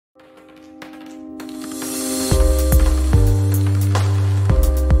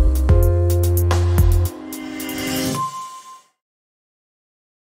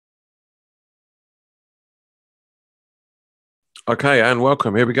Okay, and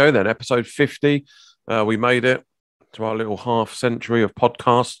welcome. Here we go then. Episode 50. We made it to our little half century of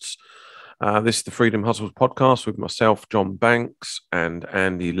podcasts. This is the Freedom Hustles podcast with myself, John Banks, and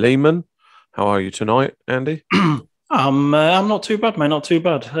Andy Lehman. How are you tonight, Andy? I'm not too bad, mate. Not too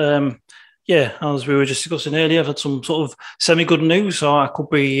bad. As we were just discussing earlier, I've had some sort of semi-good news, so I could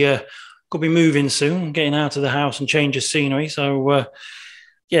be moving soon, getting out of the house and change of scenery. So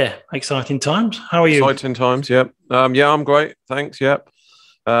exciting times. How are you? Exciting times. Yep. I'm great. Thanks. Yep.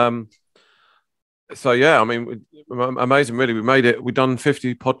 Amazing. Really, we made it. We've done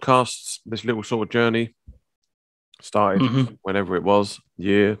 50 podcasts. This little sort of journey started whenever it was,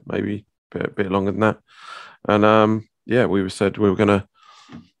 year maybe a bit longer than that. And we said we were going to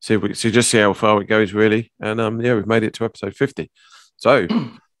see how far it goes, really. And we've made it to episode 50. So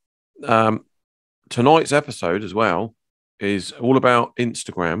tonight's episode as well is all about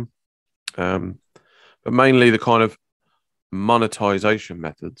Instagram, but mainly the kind of monetization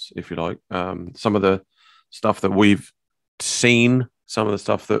methods, if you like. Some of the stuff that we've seen, some of the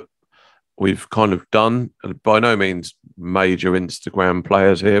stuff that we've kind of done, and by no means major Instagram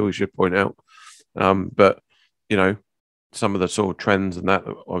players here, we should point out. But you know, some of the sort of trends and that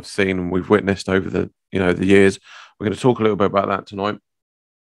I've seen and we've witnessed over the years. We're going to talk a little bit about that tonight.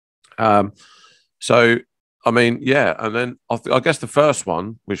 And then I guess the first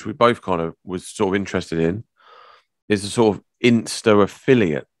one, which we both kind of was sort of interested in, is the sort of Insta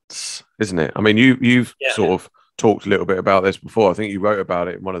affiliates, isn't it? I mean, you've sort of talked a little bit about this before. I think you wrote about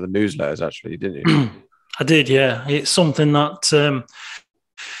it in one of the newsletters, actually, didn't you? I did, yeah. It's something that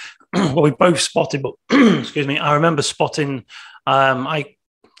we both spotted, but excuse me, I remember spotting.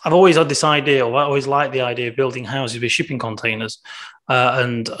 I've always had this idea, or I always liked the idea of building houses with shipping containers.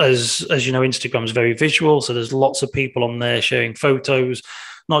 And as you know, Instagram is very visual, so there's lots of people on there sharing photos.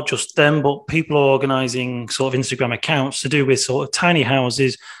 Not just them, but people are organising sort of Instagram accounts to do with sort of tiny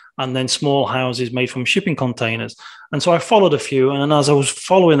houses and then small houses made from shipping containers. And so I followed a few, and as I was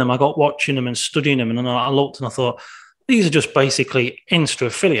following them, I got watching them and studying them, and then I looked and I thought, these are just basically Insta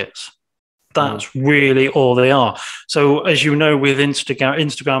affiliates. That's really all they are. So as you know, with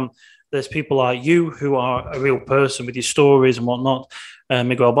Instagram, there's people like you who are a real person with your stories and whatnot,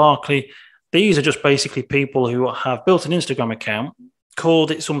 Miguel Barkley. These are just basically people who have built an Instagram account,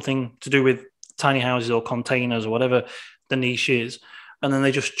 called it something to do with tiny houses or containers or whatever the niche is. And then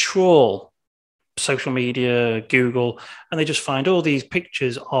they just trawl social media, Google, and they just find all these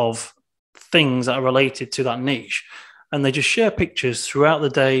pictures of things that are related to that niche. And they just share pictures throughout the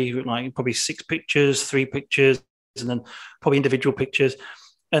day, like probably 6 pictures, 3 pictures, and then probably individual pictures.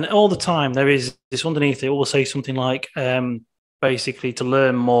 And all the time there is this underneath it will say something like basically to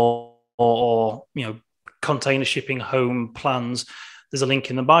learn more or container shipping home plans. There's a link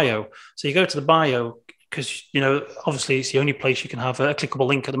in the bio. So you go to the bio because, obviously it's the only place you can have a clickable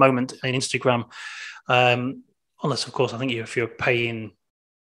link at the moment in Instagram. Unless, of course, I think if you're a paying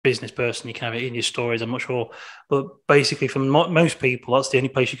business person, you can have it in your stories, I'm not sure. But basically for most people, that's the only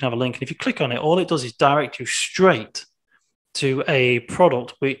place you can have a link. And if you click on it, all it does is direct you straight to a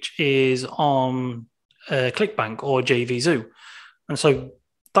product which is on ClickBank or JVZoo. And so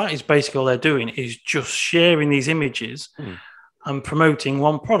that is basically all they're doing is just sharing these images and promoting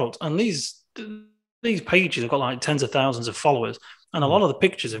one product. And these pages have got like tens of thousands of followers, and a lot of the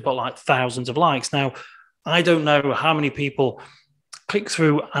pictures have got like thousands of likes. Now, I don't know how many people click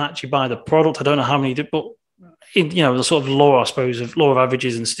through and actually buy the product. I don't know how many do, but in the sort of law, I suppose, of law of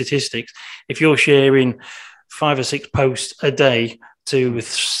averages and statistics, if you're sharing 5 or 6 posts a day to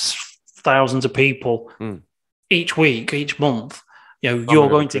thousands of people each week, each month, you're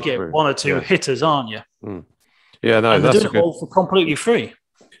going to get 1 or 2 hitters, aren't you? Yeah, no, and they're doing it all for completely free.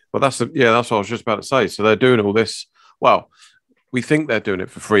 Well, that's what I was just about to say. So they're doing all this. Well, we think they're doing it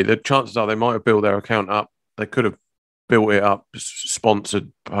for free. The chances are they might have built their account up. They could have built it up,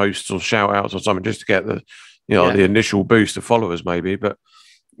 sponsored posts or shout outs or something just to get the initial boost of followers, maybe. But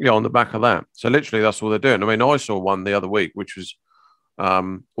on the back of that. So literally that's all they're doing. I mean, I saw one the other week, which was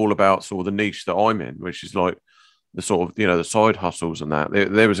all about sort of the niche that I'm in, which is like the sort of, the side hustles and that.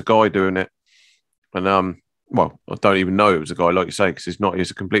 There was a guy doing it. And, I don't even know it was a guy, like you say, because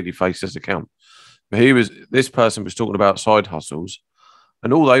he's a completely faceless account. But this person was talking about side hustles,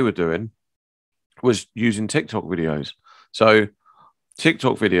 and all they were doing was using TikTok videos. So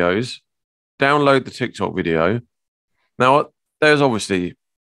TikTok videos, download the TikTok video. Now, there is obviously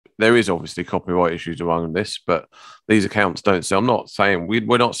copyright issues around this, but these accounts don't say. I'm not saying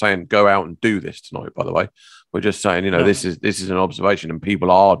we're not saying go out and do this tonight. By the way, we're just saying this is an observation, and people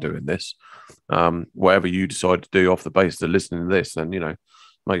are doing this. Whatever you decide to do off the basis of listening to this, then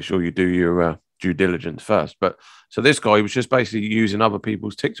make sure you do your due diligence first. But so this guy was just basically using other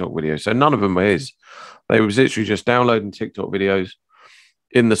people's TikTok videos. So none of them were his. They was literally just downloading TikTok videos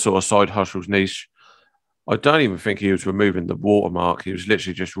in the sort of side hustles niche. I don't even think he was removing the watermark. He was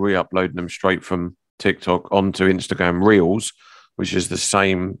literally just re-uploading them straight from TikTok onto Instagram Reels, which is the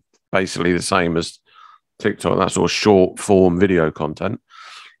same, basically the same as TikTok, that sort of short form video content.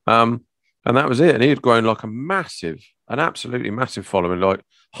 And that was it. And he had grown like an absolutely massive following, like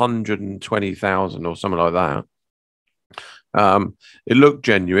 120,000 or something like that. It looked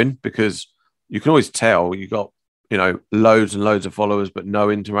genuine because you can always tell you got, loads and loads of followers, but no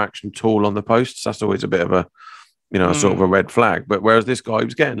interaction at all on the posts. That's always a bit of a, sort of a red flag. But whereas this guy, he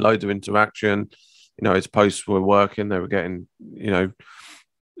was getting loads of interaction, his posts were working, they were getting,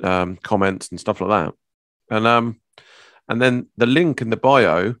 comments and stuff like that. And then the link in the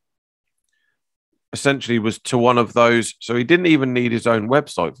bio essentially was to one of those. So he didn't even need his own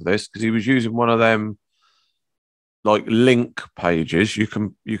website for this because he was using one of them like link pages. You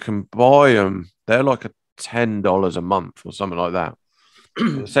can buy them. They're like $10 a month or something like that.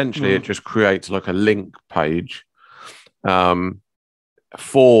 Essentially, it just creates like a link page for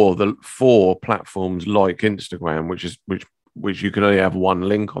platforms like Instagram, which you can only have one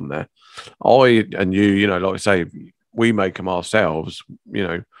link on there. I and you, like I say, we make them ourselves,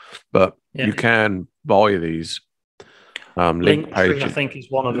 but you can buy these link pages. I think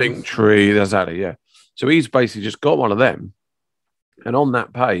is one of them. Linktree, exactly, yeah. So he's basically just got one of them, and on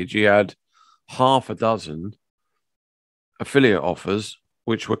that page he had half a dozen affiliate offers,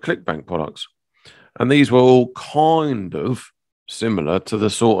 which were ClickBank products, and these were all kind of similar to the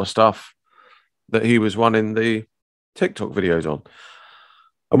sort of stuff that he was running the TikTok videos on.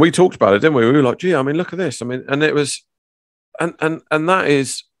 And we talked about it, didn't we? We were like, gee, look at this. And it was, and that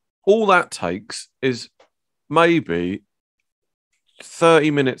is, all that takes is maybe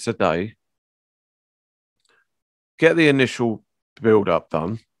 30 minutes a day. Get the initial build up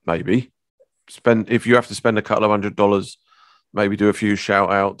done, maybe. If you have to spend a couple of $100, maybe do a few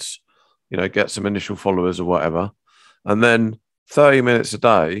shout outs, get some initial followers or whatever. And then 30 minutes a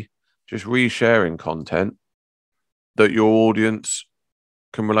day, just resharing content that your audience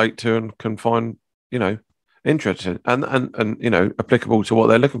can relate to and can find, interesting and applicable to what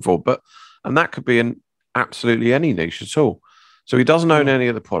they're looking for. And that could be in absolutely any niche at all. So he doesn't own any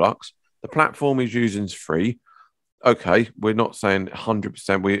of the products. The platform he's using is free. Okay, we're not saying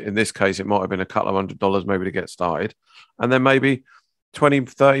 100%. In this case, it might have been a couple of $100 maybe to get started. And then maybe 20,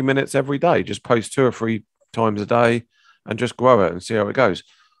 30 minutes every day. Just post 2 or 3 times a day and just grow it and see how it goes.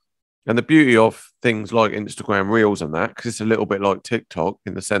 And the beauty of things like Instagram Reels and that, because it's a little bit like TikTok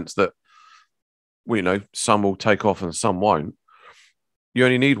in the sense that, some will take off and some won't. You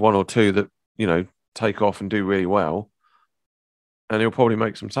only need 1 or 2 that, take off and do really well. And you'll probably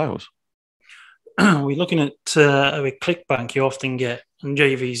make some sales. We're looking at with ClickBank, you often get, and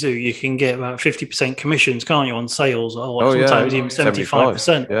JVZoo, you can get about 50% commissions, can't you, on sales, or sometimes even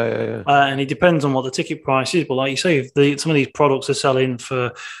 75%. Yeah. And it depends on what the ticket price is. But like you say, if some of these products are selling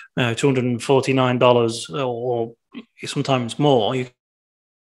for $249 or sometimes more,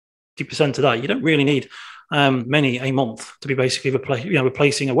 50% of that, you don't really need many a month to be basically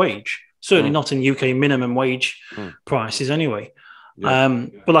replacing a wage. Certainly not in UK minimum wage prices anyway. Yeah.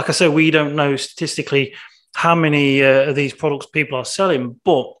 But like I said, we don't know statistically how many of these products people are selling,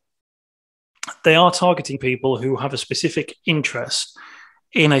 but they are targeting people who have a specific interest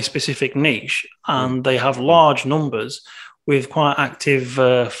in a specific niche, and they have large numbers with quite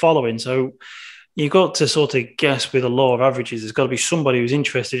active following. So you've got to sort of guess with the law of averages. There's got to be somebody who's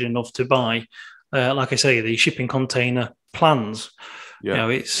interested enough to buy, like I say, the shipping container plans. Yeah.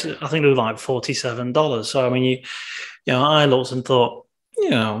 It's, I think it was like $47. So I looked and thought,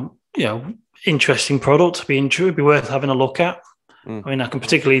 interesting product, it'd be worth having a look at. I can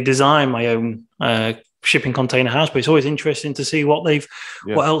particularly design my own shipping container house, but it's always interesting to see what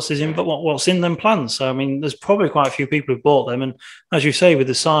else is in, but what's in them plans. So there's probably quite a few people who've bought them, and as you say, with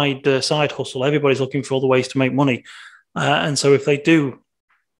the side hustle, everybody's looking for all the ways to make money. And so if they do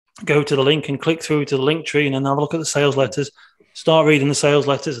go to the link and click through to the link tree and then have a look at the sales letters, start reading the sales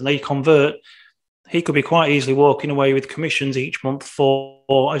letters, and they convert, he could be quite easily walking away with commissions each month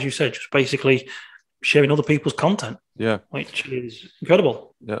for, as you said, just basically sharing other people's content. Yeah, which is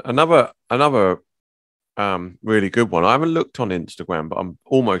incredible. Yeah, another really good one. I haven't looked on Instagram, but I'm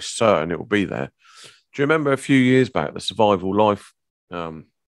almost certain it will be there. Do you remember a few years back the Survival Life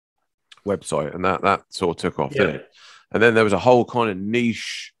website, and that sort of took off, didn't it? And then there was a whole kind of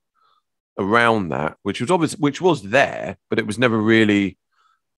niche around that, which was there, but it was never really.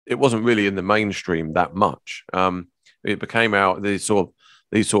 It wasn't really in the mainstream that much. It became out the sort of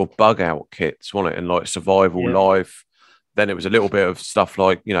these sort of bug out kits, wasn't it? And like survival life. Then it was a little bit of stuff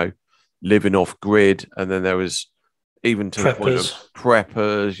like, you know, living off grid. And then there was even to the point of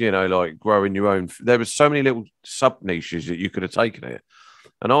preppers, you know, like growing your own. There was so many little sub niches that you could have taken it.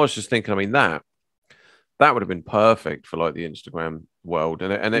 And I was just thinking, I mean, that would have been perfect for like the Instagram world.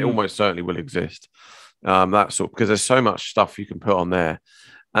 And it almost certainly will exist. That sort, because there's so much stuff you can put on there.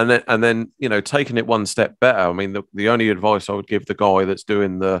 And then, you know, taking it one step better. I mean, the only advice I would give the guy that's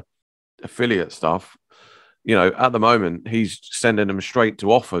doing the affiliate stuff, you know, at the moment, he's sending them straight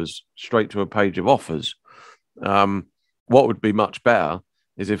to offers, straight to a page of offers. What would be much better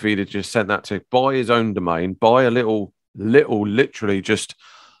is if he'd have just sent that to buy his own domain, buy a little, literally just,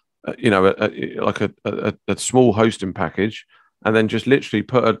 you know, like a small hosting package, and then just literally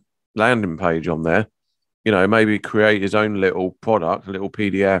put a landing page on there. You know, maybe create his own little product, a little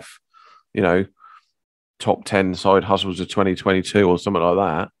PDF, you know, top 10 side hustles of 2022 or something like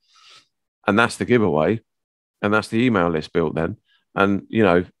that. And that's the giveaway. And that's the email list built then. And, you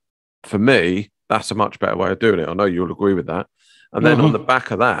know, for me, that's a much better way of doing it. I know you'll agree with that. And then on the back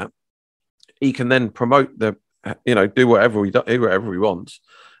of that, he can then promote the, you know, do whatever he wants.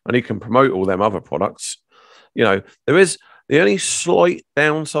 And he can promote all them other products. You know, there is the only slight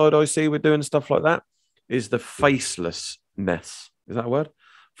downside I see with doing stuff like that is the facelessness. Is that a word?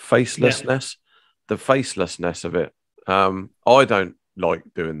 Facelessness. Yeah. The facelessness of it. I don't like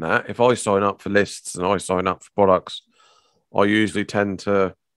doing that. If I sign up for lists and I sign up for products, I usually tend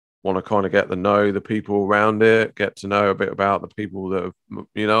to want to kind of get to know the people around it, get to know a bit about the people that have,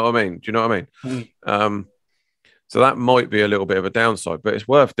 you know what I mean? Do you know what I mean? So that might be a little bit of a downside, but it's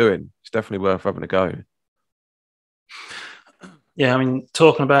worth doing. It's definitely worth having a go. Yeah, I mean,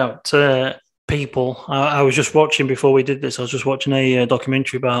 talking about people, I was just watching before we did this, I was just watching a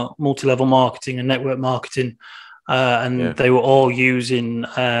documentary about multi-level marketing and network marketing, and they were all using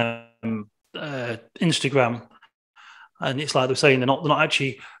Instagram. And it's like they're saying they're not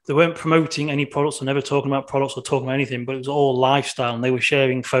actually, they weren't promoting any products, they're never talking about products or talking about anything, but it was all lifestyle, and they were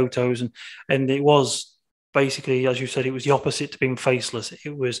sharing photos, and it was basically, as you said, it was the opposite to being faceless.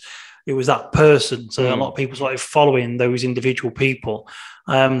 It was that person. So a lot of people started following those individual people,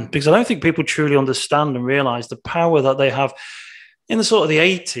 because I don't think people truly understand and realize the power that they have. In the sort of the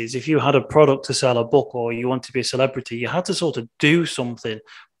 80s, if you had a product to sell, a book, or you want to be a celebrity, you had to sort of do something.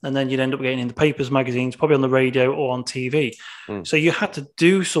 And then you'd end up getting in the papers, magazines, probably on the radio or on TV. So you had to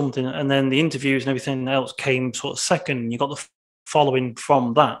do something. And then the interviews and everything else came sort of second. You got the following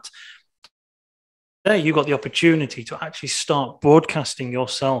from that. There you got the opportunity to actually start broadcasting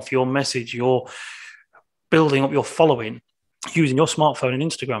yourself, your message, your building up your following using your smartphone and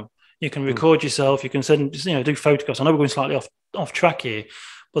Instagram. You can record yourself. You can send, you know, do photographs. I know we're going slightly off track here,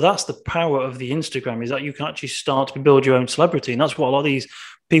 but that's the power of the Instagram, is that you can actually start to build your own celebrity. And that's what a lot of these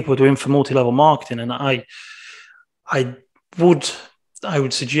people are doing for multi-level marketing. And I would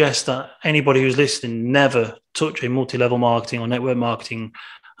suggest that anybody who's listening never touch a multi-level marketing or network marketing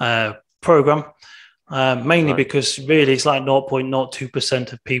program, mainly because really it's like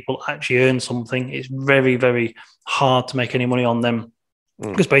 0.02% of people actually earn something. It's very, very hard to make any money on them,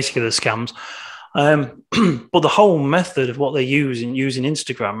 because basically they're scams. But the whole method of what they're using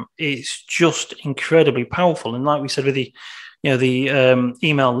Instagram is just incredibly powerful. And like we said with the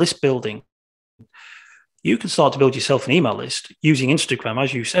email list building, you can start to build yourself an email list using Instagram,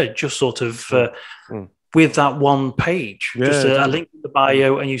 as you said, just sort of with that one page, just a link in the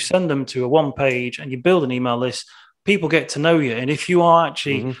bio, and you send them to a one page and you build an email list. People get to know you. And if you are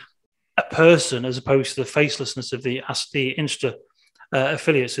actually a person, as opposed to the facelessness of the Insta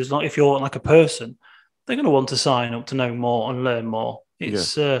affiliates, is not, if you're like a person, they're going to want to sign up to know more and learn more.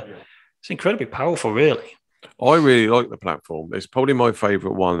 It's incredibly powerful, really. I really like the platform. It's probably my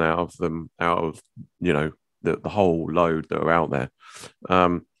favorite one out of them, you know, the whole load that are out there.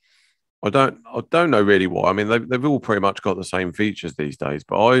 I don't know really why. I mean, they've all pretty much got the same features these days,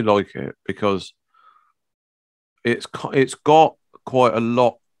 but I like it because it's got quite a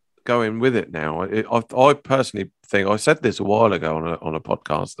lot going with it now. I personally think, I said this a while ago on a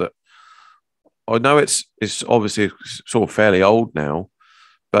podcast, that I know it's obviously sort of fairly old now,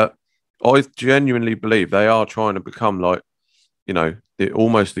 but I genuinely believe they are trying to become like, you know,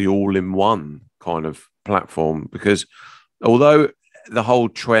 almost the all-in-one kind of platform, because although the whole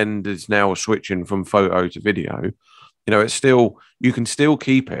trend is now switching from photo to video, you know, it's still, you can still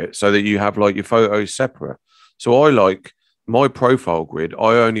keep it so that you have like your photos separate. So I like my profile grid,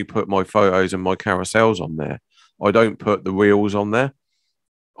 I only put my photos and my carousels on there. I don't put the reels on there.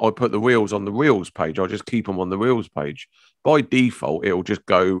 I put the reels on the reels page. I just keep them on the reels page. By default, it'll just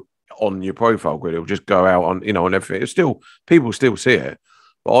go on your profile grid. It'll just go out on, you know, on everything. It's still, people still see it,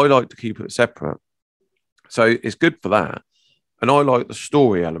 but I like to keep it separate. So it's good for that. And I like the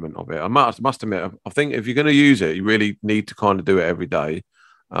story element of it. I must admit, I think if you're going to use it, you really need to kind of do it every day.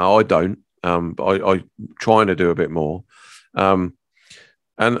 I don't, but I'm trying to do a bit more. And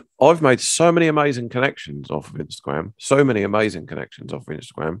I've made so many amazing connections off of Instagram. So many amazing connections off of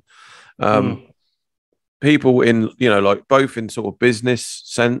Instagram. People in, like both in sort of business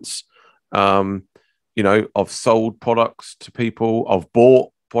sense. I've sold products to people. I've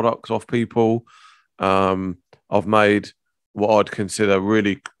bought products off people. I've made what I'd consider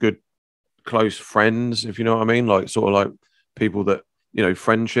really good, close friends, if you know what I mean, like sort of like people that,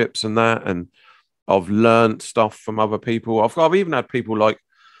 friendships and that. And I've learned stuff from other people. I've even had people like,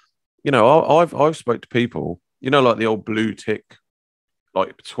 I've spoke to people, like the old blue tick,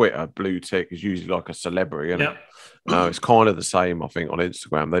 like Twitter blue tick is usually like a celebrity. And it's kind of the same, I think, on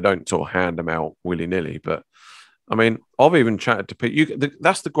Instagram. They don't sort of hand them out willy-nilly, but I mean, I've even chatted to people.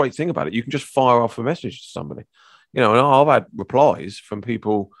 That's the great thing about it. You can just fire off a message to somebody. And I've had replies from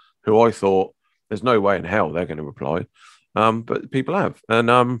people who I thought there's no way in hell they're going to reply. But people have. And,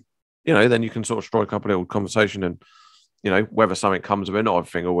 then you can sort of strike up a little conversation and, whether something comes of it, not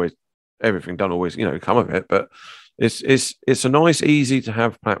everything don't always, come of it. But it's a nice, easy to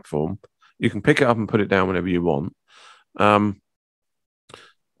have platform. You can pick it up and put it down whenever you want. And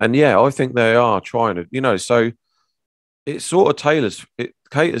yeah, I think they are trying to, so it sort of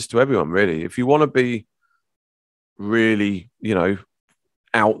caters to everyone, really. If you want to be really,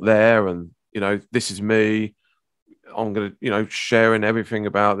 out there and, this is me, I'm going to, sharing everything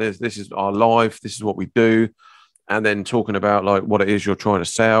about this is our life, this is what we do. And then talking about like what it is you're trying to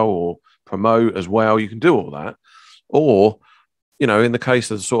sell or promote as well. You can do all that. Or, in the case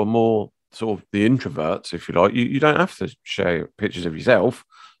of sort of the introverts, if you like, you don't have to share pictures of yourself.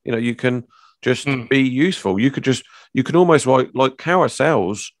 You can just be useful. You can almost like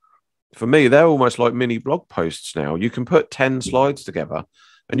carousels. For me, they're almost like mini blog posts now. You can put 10 slides together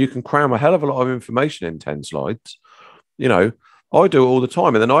and you can cram a hell of a lot of information in 10 slides. I do it all the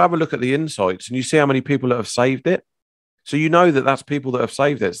time. And then I have a look at the insights and you see how many people that have saved it. So that's people that have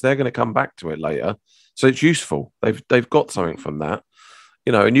saved it. So they're going to come back to it later. So it's useful. They've got something from that.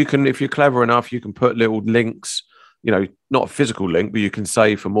 And you can, if you're clever enough, you can put little links, not a physical link, but you can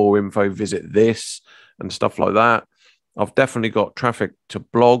say for more info, visit this and stuff like that. I've definitely got traffic to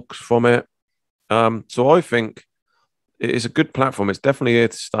blogs from it. So I think it is a good platform. It's definitely here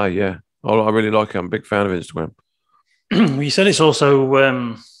to stay. Yeah. I really like it. I'm a big fan of Instagram. You said it's also,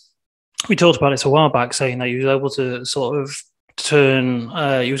 we talked about it a while back, saying that you was able to sort of turn,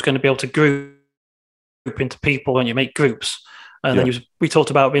 you was going to be able to group into people when you make groups. And then we talked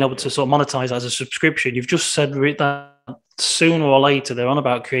about being able to sort of monetize as a subscription. You've just said that sooner or later they're on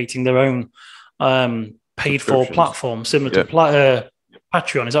about creating their own paid for platform similar to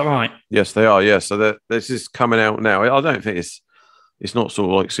Patreon. Is that right? Yes, they are. Yeah. So this is coming out now. I don't think it's not sort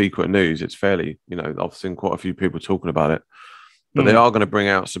of like secret news. It's fairly, I've seen quite a few people talking about it, but they are going to bring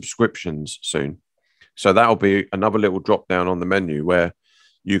out subscriptions soon. So that'll be another little drop down on the menu where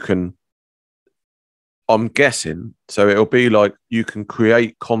you can, I'm guessing, so it'll be like you can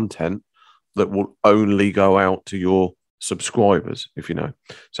create content that will only go out to your subscribers, if you know.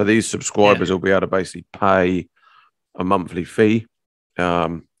 So these subscribers will be able to basically pay a monthly fee.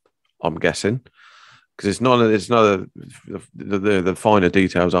 I'm guessing because the finer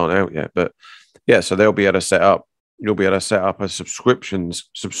details aren't out yet, but yeah. So they'll be able to set up. You'll be able to set up a subscription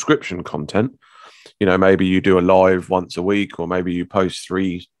content. Maybe you do a live once a week, or maybe you post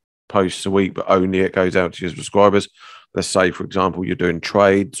 3 posts a week, but only it goes out to your subscribers. Let's say, for example, you're doing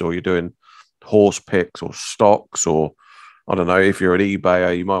trades or you're doing horse picks or stocks, or I don't know, if you're an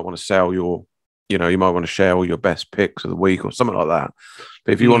eBayer, you might want to sell you might want to share all your best picks of the week or something like that.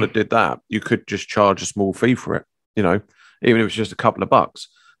 But if you wanted to do that, you could just charge a small fee for it, even if it's just a couple of bucks.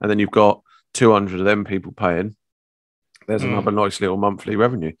 And then you've got 200 of them people paying. There's another nice little monthly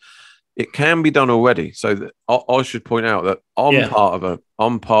revenue. It can be done already. So I should point out that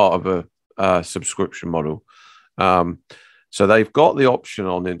I'm part of a subscription model. So they've got the option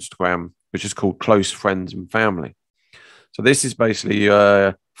on Instagram, which is called Close Friends and Family. So this is basically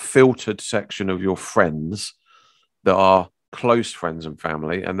a filtered section of your friends that are close friends and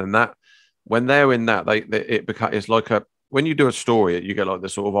family. And then when they're in that, it's like when you do a story, you get like the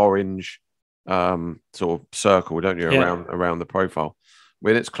sort of orange sort of circle, don't you, around the profile.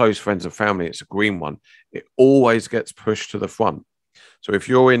 When it's close friends and family, it's a green one. It always gets pushed to the front. So if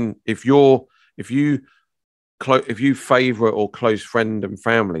you favorite or close friend and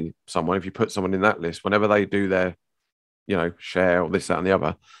family someone, if you put someone in that list, whenever they do their, share or this, that, and the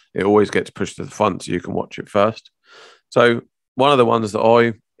other, it always gets pushed to the front so you can watch it first. So one of the ones that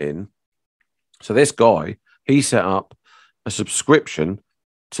I in. So this guy, he set up a subscription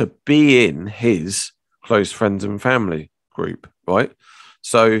to be in his close friends and family group, right?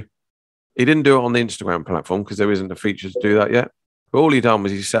 So he didn't do it on the Instagram platform because there isn't a feature to do that yet. But all he done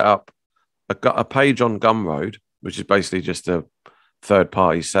was he set up a page on Gumroad, which is basically just a third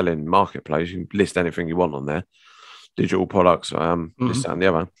party selling marketplace. You can list anything you want on there, digital products, this, that, and the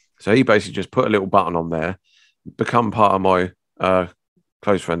other. So he basically just put a little button on there, become part of my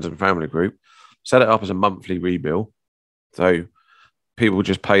close friends and family group, set it up as a monthly rebill. So people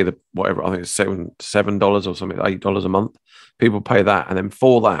just pay the whatever, I think it's $7 or something, $8 a month. People pay that. And then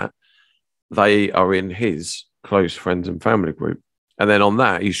for that, they are in his close friends and family group. And then on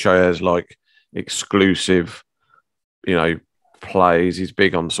that, he shares like exclusive, plays. He's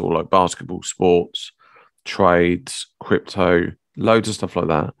big on sort of like basketball, sports, trades, crypto, loads of stuff like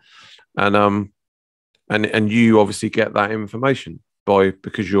that. And you obviously get that information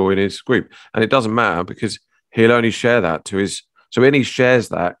because you're in his group. And it doesn't matter because he'll only share that to his. So when he shares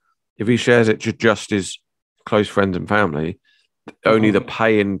that, if he shares it to just his close friends and family, only the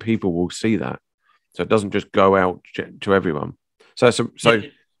paying people will see that. So it doesn't just go out to everyone. So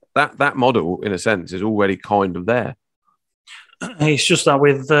that model, in a sense, is already kind of there. It's just that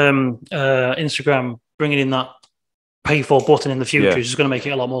with Instagram bringing in that pay for button in the future is just going to make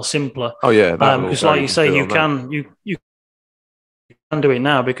it a lot more simpler. Oh yeah, because like you say, you can do it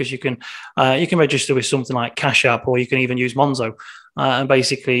now because you can register with something like Cash App, or you can even use Monzo. And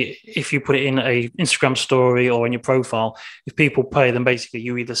basically, if you put it in a Instagram story or in your profile, if people pay, then basically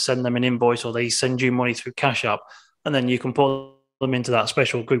you either send them an invoice or they send you money through Cash App, and then you can put them into that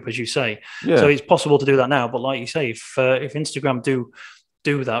special group, as you say. Yeah. So it's possible to do that now. But like you say, if Instagram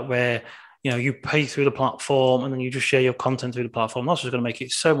do that, where you pay through the platform and then you just share your content through the platform, that's just going to make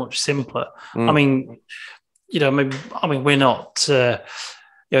it so much simpler. I mean, we're not.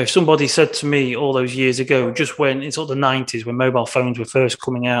 If somebody said to me all those years ago, just when it's sort of the 90s, when mobile phones were first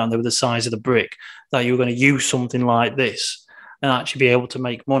coming out and they were the size of the brick, that you were going to use something like this and actually be able to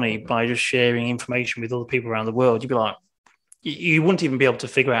make money by just sharing information with other people around the world, you'd be like, you wouldn't even be able to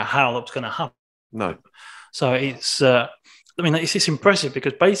figure out how that was going to happen. No. So it's impressive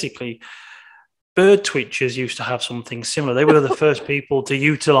because basically bird twitchers used to have something similar. They were the first people to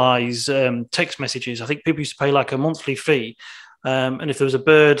utilize text messages. I think people used to pay like a monthly fee. And if there was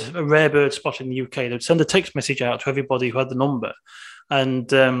a rare bird spotted in the UK, they'd send a text message out to everybody who had the number.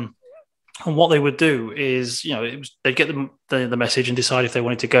 And what they would do is, they'd get the message and decide if they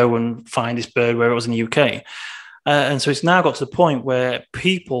wanted to go and find this bird where it was in the UK. And so it's now got to the point where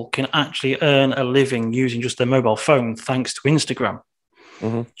people can actually earn a living using just their mobile phone thanks to Instagram,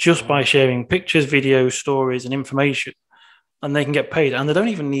 just by sharing pictures, videos, stories, and information. And they can get paid. And they don't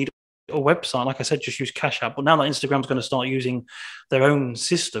even need a website. Like I said, just use Cash App. But now that Instagram's going to start using their own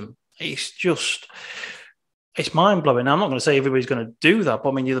system, it's mind-blowing. Now, I'm not going to say everybody's going to do that, but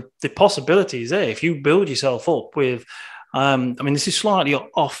I mean, the possibility is there. If you build yourself up with this is slightly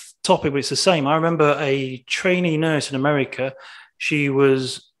off topic, but it's the same. I remember a trainee nurse in America. She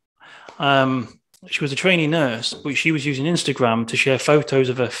was a trainee nurse, but she was using Instagram to share photos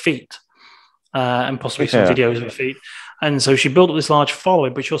of her feet and possibly some videos of her feet. And so she built up this large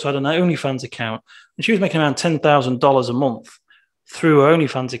following, but she also had an OnlyFans account. And she was making around $10,000 a month through her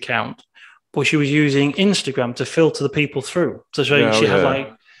OnlyFans account, but she was using Instagram to filter the people through. So she had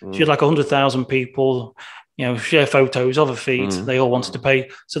like 100,000 people share photos of her feet. They all wanted to pay,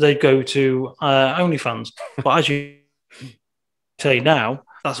 so they'd go to OnlyFans. But as you say now,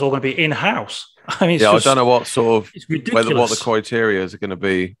 that's all going to be in-house. I mean, I don't know what sort of what the criteria is going to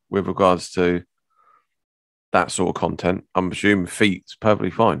be with regards to that sort of content. I'm assuming feet's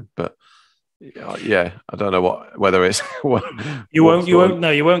perfectly fine, but I don't know whether it's you won't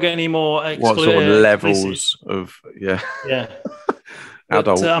get any more what sort of levels of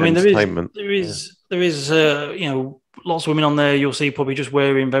adult entertainment. There is lots of women on there you'll see probably just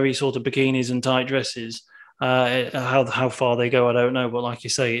wearing very sort of bikinis and tight dresses. How far they go, I don't know. But like you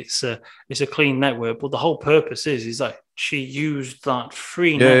say, it's a clean network. But the whole purpose is that she used that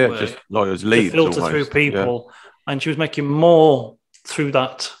free network just like it was leads, to filter through people, and she was making more through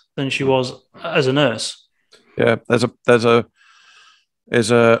that than she was as a nurse. Yeah, there's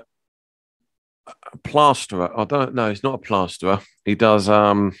a plasterer. I don't know. He's not a plasterer. He does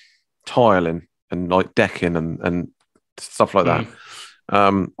tiling and like decking and stuff like that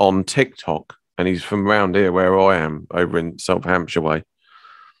on TikTok. And he's from around here where I am, over in South Hampshire way.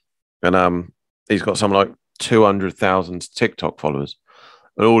 And he's got something like 200,000 TikTok followers.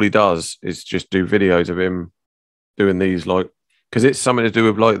 And all he does is just do videos of him doing these, like, because it's something to do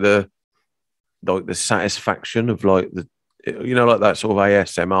with like the satisfaction of like you know, like that sort of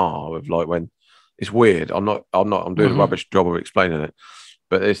ASMR of like when it's weird. I'm doing a rubbish job of explaining it,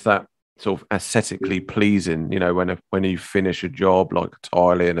 but it's that sort of aesthetically pleasing, you know, when you finish a job like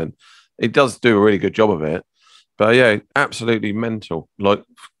tiling, and it does do a really good job of it. But yeah, absolutely mental, like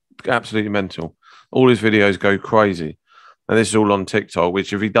absolutely mental. All his videos go crazy. And this is all on TikTok,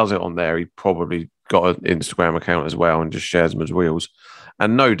 which if he does it on there, he probably got an Instagram account as well and just shares them as reels.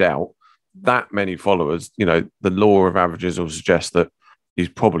 And no doubt that many followers, you know, the law of averages will suggest that he's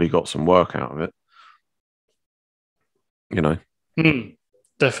probably got some work out of it. You know?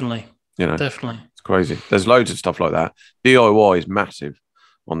 Definitely. You know, definitely. It's crazy. There's loads of stuff like that. DIY is massive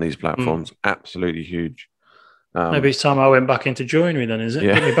on these platforms. Absolutely huge. Maybe it's time I went back into joinery then, is it?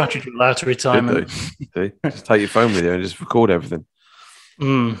 Yeah. Put my battery drill out of retirement. Just take your phone with you and just record everything.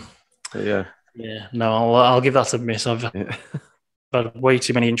 Yeah. No, I'll give that a miss. I've had way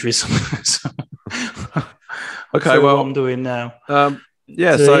too many injuries. Okay, well, what I'm doing now. I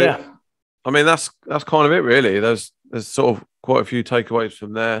mean, that's kind of it, really. There's sort of quite a few takeaways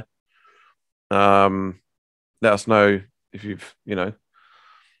from there. Let us know if you've, you know,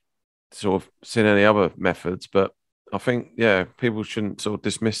 sort of seen any other methods, but I think people shouldn't sort of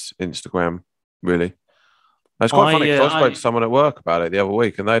dismiss Instagram, really. It's quite funny because I spoke to someone at work about it the other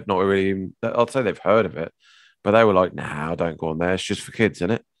week, and they'd not really even, I'd say they've heard of it, but they were like, "Nah, I don't go on there. It's just for kids,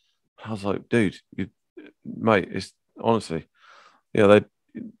 isn't it?" I was like, "Dude, mate, it's honestly, there's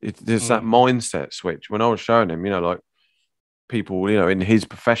that mindset switch." When I was showing him, you know, like people, you know, in his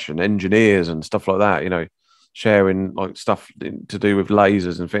profession, engineers and stuff like that, you know, sharing like stuff to do with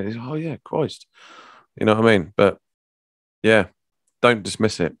lasers and things. Oh yeah, Christ, you know what I mean? But yeah, don't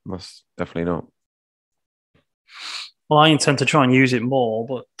dismiss it. That's definitely not. Well, I intend to try and use it more,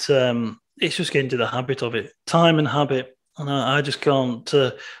 but it's just getting to the habit of it. Time and habit, and I just can't.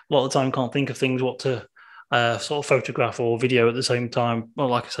 A lot of the time, can't think of things what to sort of photograph or video at the same time. Well,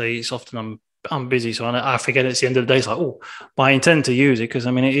 like I say, it's often I'm busy, so I forget it's the end of the day. It's like, but I intend to use it because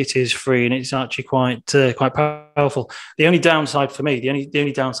I mean it is free and it's actually quite powerful. The only downside for me, the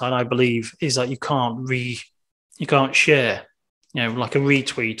only downside I believe is that you can't share, you know, like a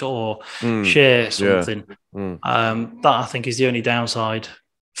retweet or share something. That I think is the only downside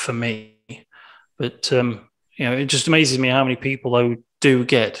for me. But you know, it just amazes me how many people though do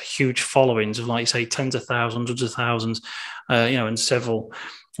get huge followings of, like you say, tens of thousands, hundreds of thousands, you know, and several.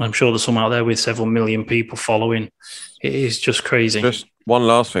 I'm sure there's some out there with several million people following. It is just crazy. Just one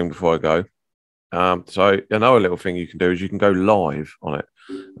last thing before I go. So another little thing you can do is you can go live on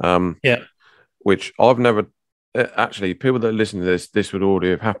it. Which I've never actually. People that listen to this would already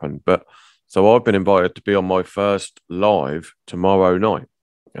have happened. But so I've been invited to be on my first live tomorrow night.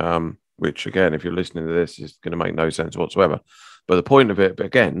 Which again, if you're listening to this, is going to make no sense whatsoever. But the point of it,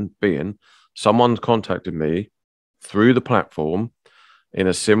 again, being someone's contacted me through the platform in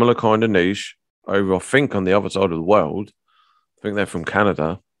a similar kind of niche over, I think, on the other side of the world. I think they're from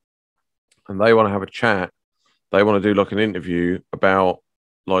Canada, and they want to have a chat. They want to do like an interview about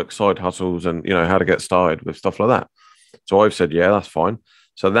like side hustles and, you know, how to get started with stuff like that. So I've said, yeah, that's fine.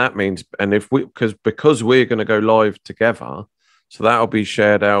 So that means, and if because we're going to go live together, so that'll be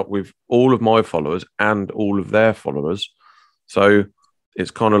shared out with all of my followers and all of their followers. So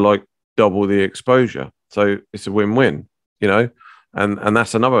it's kind of like double the exposure. So it's a win-win, you know. And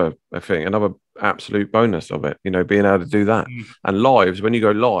that's another thing, another absolute bonus of it, you know, being able to do that. And lives, when you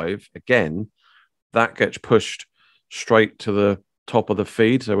go live, again, that gets pushed straight to the top of the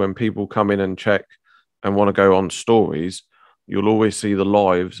feed. So when people come in and check and want to go on stories, you'll always see the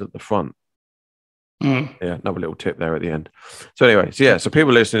lives at the front. Yeah, another little tip there at the end. So anyway, so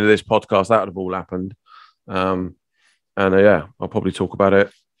people listening to this podcast, that would have all happened. And I'll probably talk about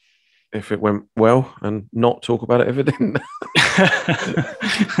it if it went well and not talk about it if it didn't.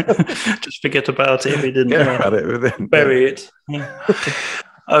 Just forget about it if it didn't. About it if it didn't. Bury it.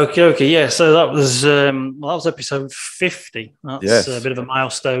 Okay. Yeah. So that was episode 50. That's a bit of a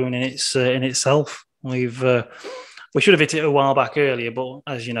milestone in itself. We should have hit it a while back earlier, but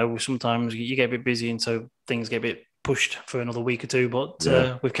as you know, sometimes you get a bit busy, and so things get a bit pushed for another week or two.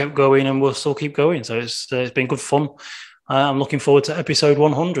 But we've kept going, and we'll still keep going. So it's been good fun. I'm looking forward to episode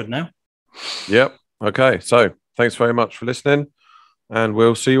 100 now. Yep. Okay. So thanks very much for listening, and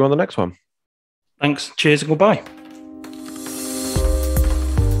we'll see you on the next one. Thanks. Cheers and goodbye.